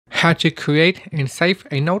how to create and save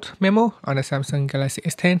a note memo on the Samsung Galaxy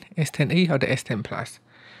S10, S10e or the S10 Plus.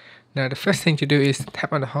 Now the first thing to do is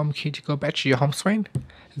tap on the home key to go back to your home screen,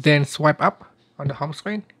 then swipe up on the home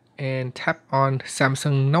screen and tap on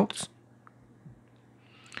Samsung Notes.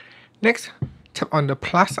 Next, tap on the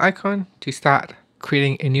plus icon to start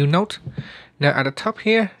creating a new note. Now at the top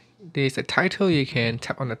here, there's a title. You can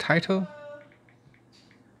tap on the title.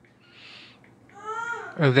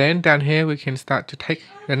 And then down here we can start to take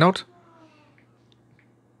the note.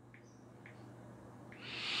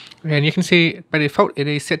 And you can see by default it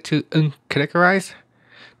is set to uncategorized.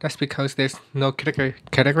 That's because there's no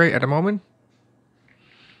category at the moment.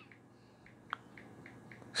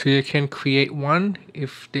 So you can create one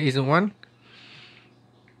if there isn't one.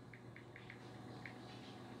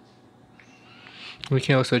 We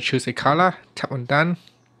can also choose a color, tap on done.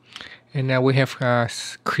 And now we have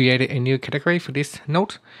created a new category for this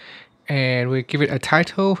note. And we give it a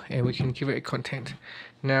title and we can give it a content.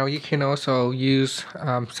 Now you can also use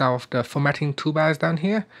some of the formatting toolbars down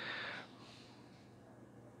here.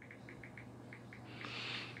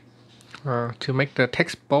 To make the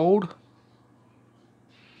text bold.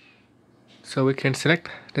 So we can select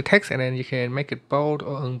the text and then you can make it bold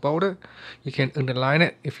or unbolded. You can underline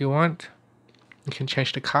it if you want. You can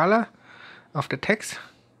change the color of the text.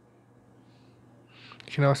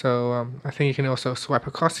 You can also, I think you can also swipe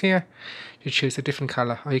across here. You choose a different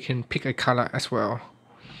color, or you can pick a color as well.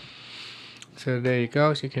 So there you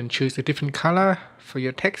go. So you can choose a different color for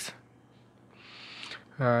your text.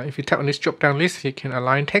 If you tap on this drop-down list, you can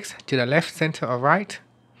align text to the left, center, or right.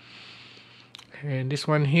 And this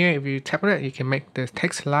one here, if you tap on it, you can make the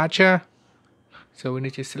text larger. So we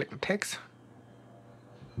need to select the text.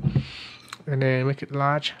 And then make it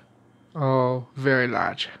large or very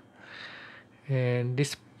large. And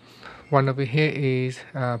this one over here is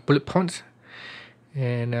bullet points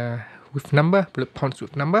and with number, bullet points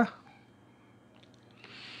with number.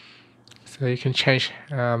 So you can change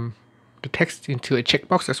the text into a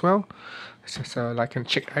checkbox as well. So like in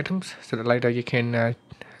check items, so that later you can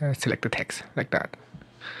select the text like that.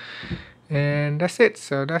 And that's it.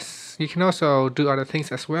 So you can also do other things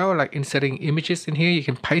as well, like inserting images in here. You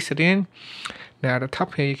can paste it in. Now at the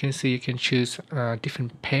top here you can see you can choose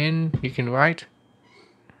different pen you can write.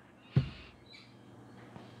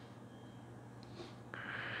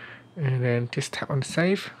 And then just tap on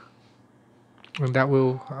save. And that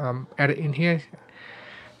will add it in here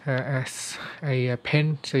as a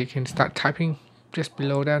pen, so you can start typing just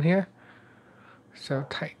below down here. So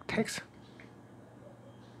type text.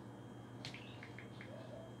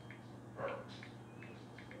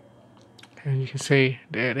 And you can see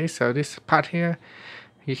there it is. So this part here,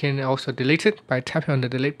 you can also delete it by tapping on the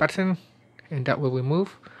delete button, and that will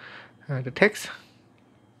remove the text.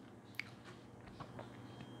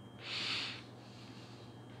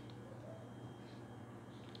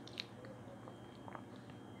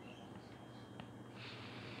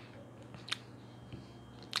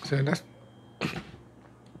 So that's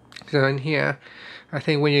so in here, I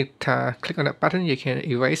think when you click on that button, you can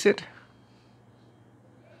erase it.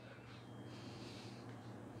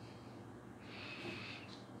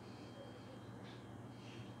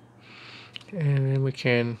 And then we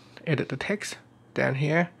can edit the text down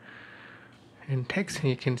here. In text,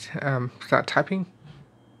 you can start typing.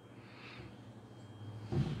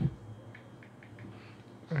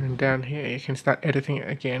 And down here, you can start editing it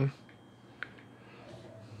again.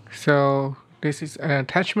 So this is an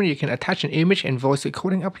attachment. You can attach an image and voice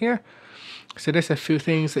recording up here. So there's a few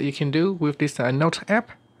things that you can do with this note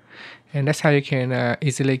app. And that's how you can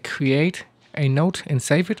easily create a note and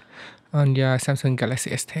save it on your Samsung Galaxy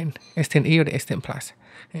S10, S10e or the S10 Plus.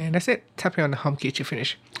 And that's it. Tap on the home key to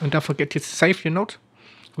finish. And don't forget to save your note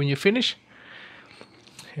when you finish.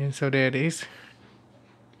 And so there it is.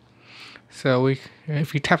 So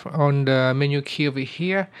if you tap on the menu key over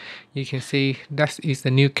here, you can see that is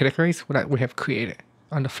the new categories that we have created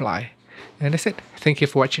on the fly. And that's it. Thank you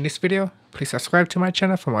for watching this video. Please subscribe to my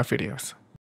channel for more videos.